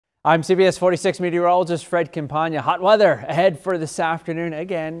I'm CBS 46 meteorologist Fred Campagna. Hot weather ahead for this afternoon.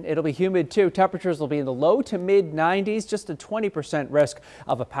 Again, it'll be humid too. Temperatures will be in the low to mid 90s, just a 20% risk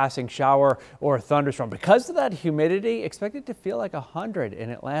of a passing shower or a thunderstorm. Because of that humidity, expect it to feel like 100 in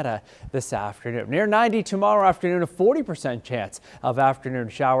Atlanta this afternoon. Near 90 tomorrow afternoon, a 40% chance of afternoon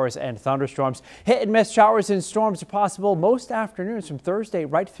showers and thunderstorms. Hit and miss showers and storms are possible most afternoons from Thursday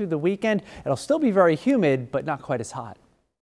right through the weekend. It'll still be very humid, but not quite as hot.